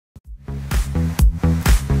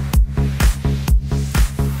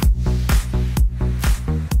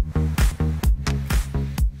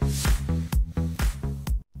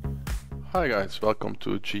Hi guys, welcome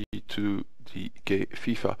to J2DK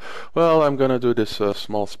FIFA. Well, I'm gonna do this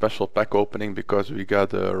small special pack opening because we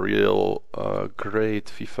got a real great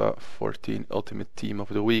FIFA 14 Ultimate Team of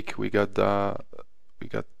the Week. We got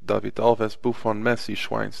David Alves, Buffon, Messi,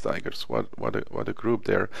 Schweinsteigers. What a group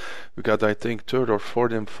there. We got, I think, third or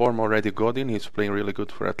fourth in form already Godin. He's playing really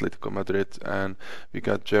good for Atletico Madrid. And we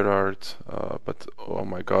got Gerrard. But oh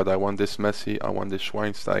my God, I want this Messi, I want this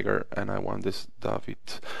Schweinsteiger, and I want this David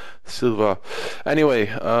Silva. Anyway,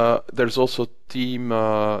 there's also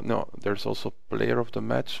there's also player of the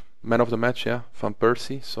match. Man of the match, yeah, Van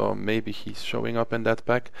Persie, so maybe he's showing up in that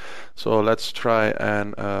pack. So let's try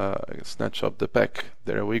and snatch up the pack.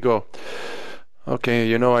 There we go. Okay,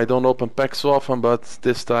 you know I don't open packs so often, but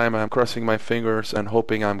this time I'm crossing my fingers and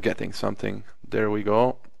hoping I'm getting something. There we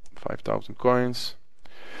go, 5,000 coins.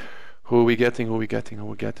 Who are we getting, who are we getting, who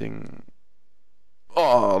are we getting?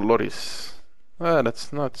 Oh, lloris.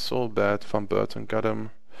 That's not so bad. Van Buiten got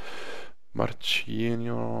him.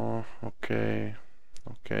 Marchinho, okay.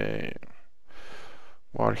 Okay,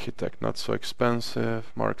 Architect not so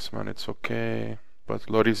expensive, Marksman it's okay, but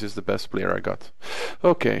lloris is the best player I got.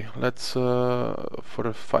 Okay, let's for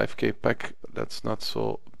a 5k pack, that's not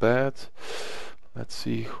so bad. Let's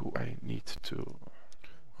see who I need to.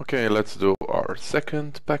 Okay, let's do our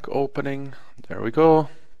second pack opening. There we go.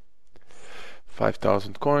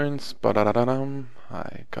 5,000 coins. Ba-da-da-da-dum.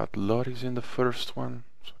 I got lloris in the first one.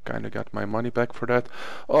 So kind of got my money back for that.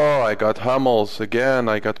 Oh, I got Hummels again.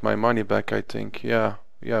 I got my money back, I think. Yeah,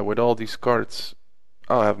 with all these cards,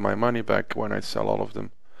 I'll have my money back when I sell all of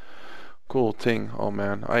them. Cool thing. Oh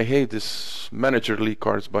man, I hate this manager league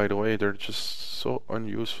cards, by the way. They're just so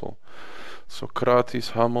unuseful.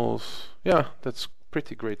 Socrates, Hummels. Yeah, that's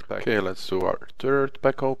pretty great pack. Okay, let's do our third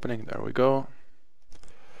pack opening. There we go.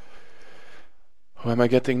 Who am I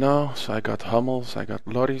getting now? So I got Hummels, I got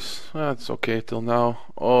lloris. That's okay till now.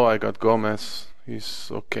 Oh, I got Gomez.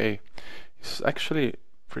 He's okay. He's actually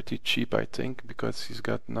pretty cheap, I think, because he's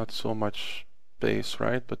got not so much pace,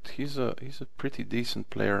 right? But he's a pretty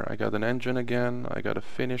decent player. I got an engine again. I got a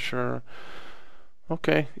finisher.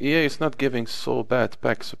 Okay, EA is not giving so bad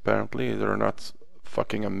packs apparently. They're not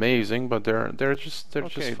fucking amazing, but they're just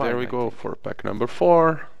fine. There we go for pack number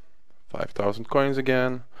 4. 5,000 coins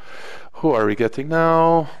again. Who are we getting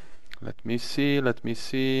now? Let me see.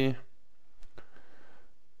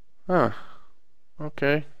 Ah,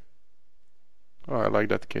 okay. Oh, I like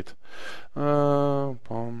that kit. Di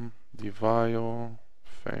Vaio,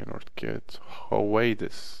 Feyenoord kit,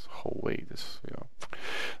 Howeidis, yeah.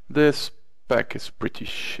 This pack is pretty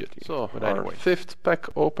shitty. So, but anyway, 5th pack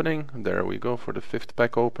opening. There we go for the 5th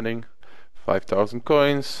pack opening. 5,000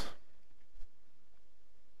 coins.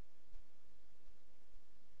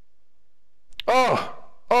 Oh!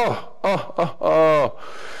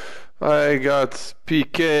 I got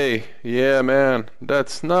pique. Yeah, man,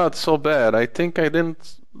 that's not so bad. I think I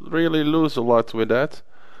didn't really lose a lot with that.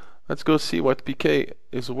 Let's go see what pique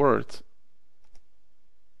is worth.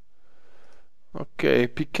 Okay,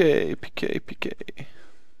 pique.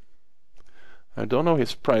 I don't know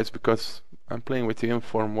his price because I'm playing with the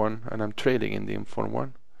Inform one and I'm trading in the Inform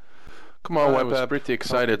one. Come on, I was pretty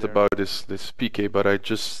excited about this pique, but I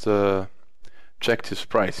just checked his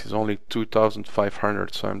price. He's only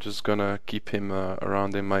 2,500, so I'm just gonna keep him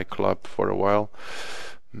around in my club for a while.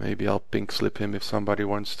 Maybe I'll pink slip him if somebody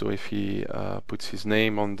wants to, if he puts his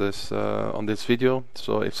name on this video.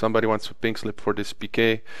 So if somebody wants to pink slip for this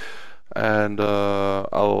pique, and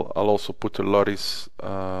I'll also put a lloris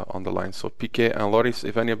on the line. So pique and lloris,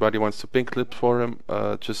 if anybody wants to pink slip for him,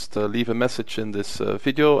 just leave a message in this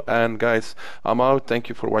video. And guys, I'm out. Thank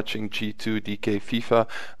you for watching J2DK FIFA,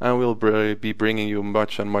 and we'll be bringing you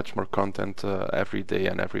much more content every day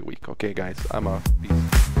and every week. Okay guys, I'm out.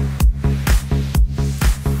 Peace.